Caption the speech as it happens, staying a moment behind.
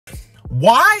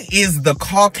Why is the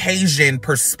Caucasian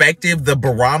perspective the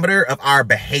barometer of our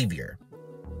behavior?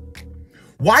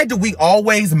 Why do we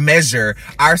always measure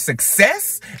our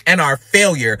success and our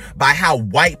failure by how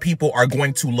white people are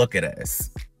going to look at us?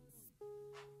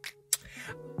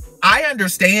 I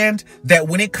understand that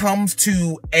when it comes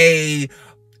to a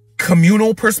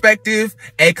communal perspective,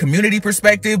 a community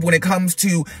perspective, when it comes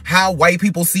to how white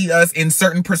people see us in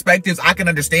certain perspectives, I can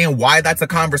understand why that's a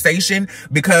conversation,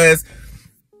 because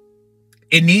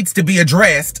it needs to be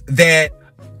addressed that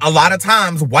a lot of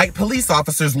times white police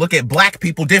officers look at black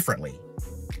people differently.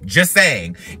 Just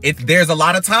saying, there's a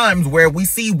lot of times where we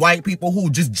see white people who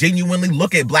just genuinely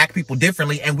look at black people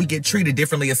differently and we get treated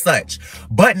differently as such.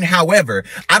 But however,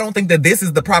 I don't think that this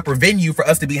is the proper venue for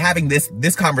us to be having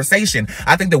this conversation.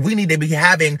 I think that we need to be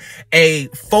having a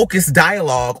focused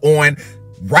dialogue on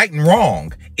right and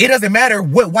wrong. It doesn't matter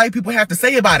what white people have to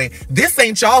say about it. This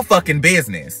ain't y'all fucking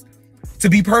business. To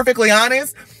be perfectly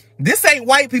honest, this ain't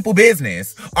white people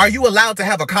business. Are you allowed to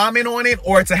have a comment on it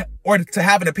or to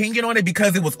have an opinion on it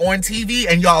because it was on TV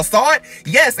and y'all saw it?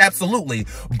 Yes, absolutely.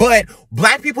 But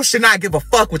black people should not give a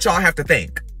fuck what y'all have to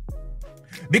think.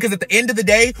 Because at the end of the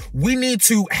day, we need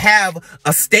to have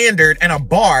a standard and a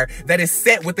bar that is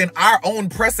set within our own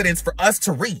precedents for us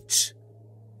to reach.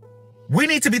 We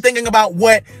need to be thinking about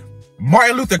what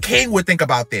Martin Luther King would think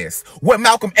about this, what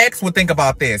Malcolm X would think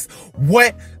about this,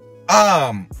 what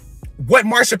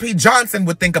Marsha P. Johnson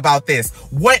would think about this.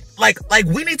 What, like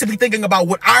we need to be thinking about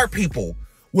what our people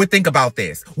would think about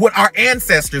this, what our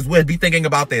ancestors would be thinking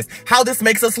about this, how this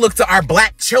makes us look to our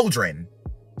black children.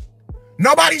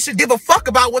 Nobody should give a fuck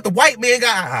about what the white man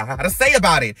got to say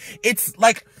about it. It's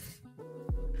like,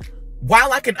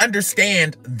 while I can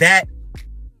understand that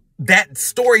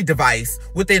story device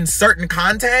within certain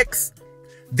contexts,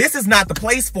 this is not the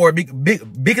place for it,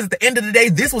 because at the end of the day,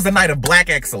 this was a night of black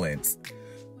excellence.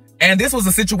 And this was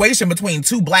a situation between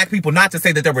two black people, not to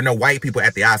say that there were no white people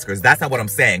at the Oscars. That's not what I'm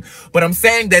saying. But I'm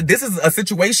saying that this is a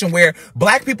situation where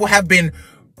black people have been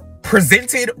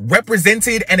presented,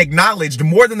 represented, and acknowledged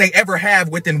more than they ever have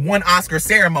within one Oscar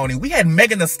ceremony. We had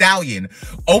Megan Thee Stallion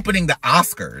opening the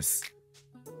Oscars.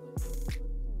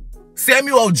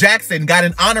 Samuel L. Jackson got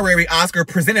an honorary Oscar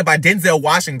presented by Denzel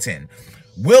Washington.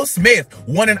 Will Smith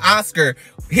won an Oscar,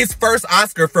 his first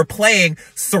Oscar, for playing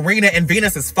Serena and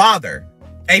Venus's father,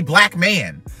 a black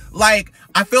man. Like,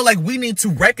 I feel like we need to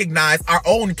recognize our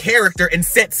own character and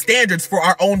set standards for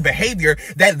our own behavior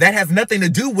that has nothing to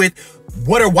do with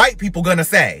what are white people gonna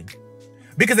say.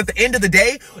 Because at the end of the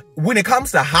day, when it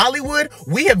comes to Hollywood,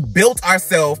 we have built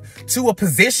ourselves to a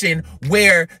position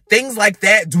where things like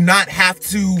that do not have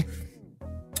to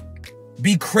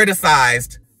be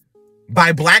criticized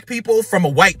by black people from a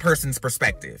white person's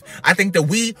perspective. I think that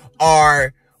we've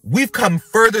come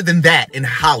further than that in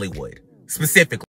Hollywood, specifically.